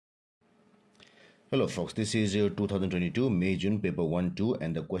Hello folks, this is 2022 May-June paper 1-2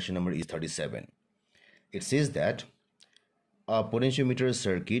 and the question number is 37. It says that a potentiometer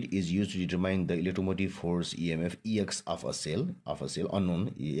circuit is used to determine the electromotive force EMF EX of a cell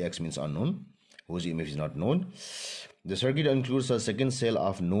unknown. EX means unknown, whose EMF is not known. The circuit includes a second cell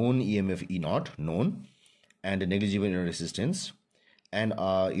of known EMF E0 known and a negligible inner resistance and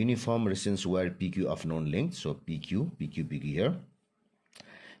a uniform resistance wire PQ of known length. So PQ here.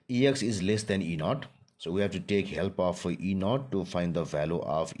 EX is less than E0, so we have to take help of E0 to find the value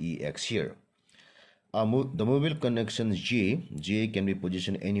of EX here. The movable connection J can be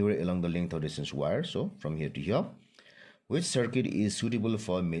positioned anywhere along the length of resistance wire, so from here to here. Which circuit is suitable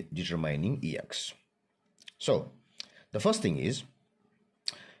for determining EX? So the first thing is,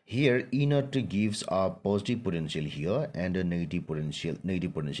 here E0 gives a positive potential here and a negative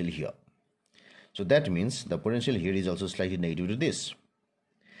potential here. So that means the potential here is also slightly negative to this.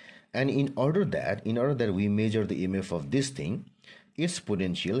 And in order that we measure the EMF of this thing, its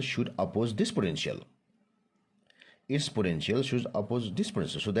potential should oppose this potential. Its potential should oppose this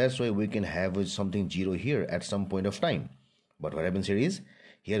potential. So that's why we can have something zero here at some point of time. But what happens here is,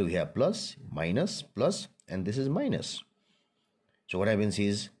 here we have plus, minus, plus, and this is minus. So what happens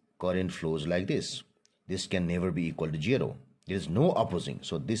is, current flows like this. This can never be equal to zero. There is no opposing.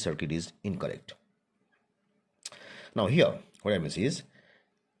 So this circuit is incorrect. Now here, what happens is,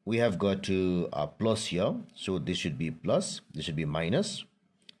 we have got a plus here, so this should be plus, this should be minus.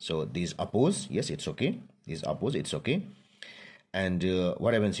 So these oppose, yes, it's okay. These oppose, it's okay. And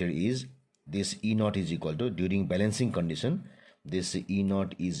what happens here is, this E0 is equal to, during balancing condition, this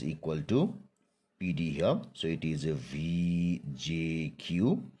E0 is equal to PD here. So it is a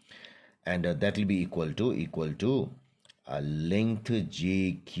VJQ, and that will be equal to length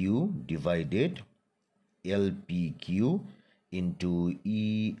JQ divided LPQ into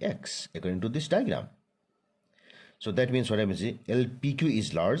EX according to this diagram. So that means what happens is, LPQ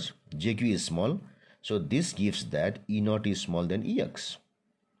is large, JQ is small, so this gives that E0 is smaller than EX.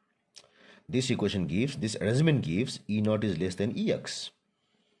 This equation gives, this arrangement gives E0 is less than EX,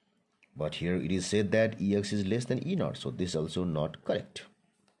 but here it is said that EX is less than E0, so this is also not correct.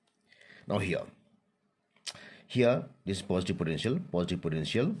 Now here this is positive potential, negative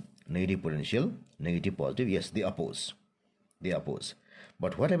potential, negative positive, yes, they oppose.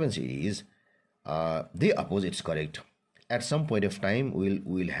 But what happens is, they oppose, it's correct. At some point of time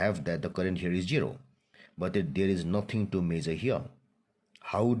we'll have that the current here is zero, but there is nothing to measure here.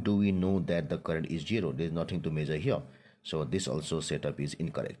 How do we know that the current is zero? There is nothing to measure here, so this also setup is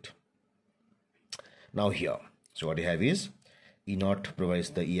incorrect. Now here, so what you have is, E0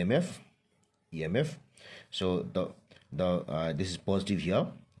 provides the EMF. So this is positive here,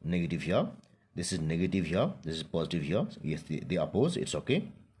 negative here. This is negative here, this is positive here. Yes, they oppose, it's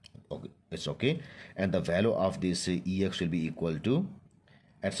okay. It's okay. And the value of this EX will be equal to,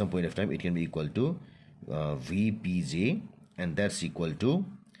 at some point of time, it can be equal to VPJ, and that's equal to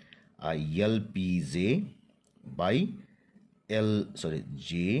LPJ by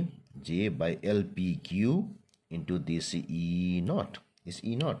J by LPQ into this E0. This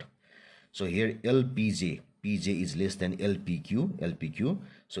E0. So here PJ is less than LPQ,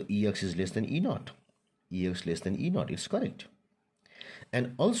 so EX is less than E0. EX less than E0, it's correct.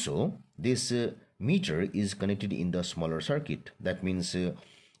 And also, this meter is connected in the smaller circuit. That means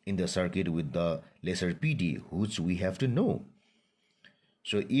in the circuit with the lesser PD, which we have to know.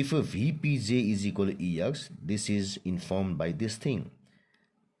 So if VPJ is equal to EX, this is informed by this thing,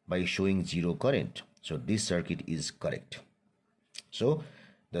 by showing zero current. So this circuit is correct. So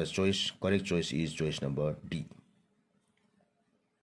the correct choice is choice number D.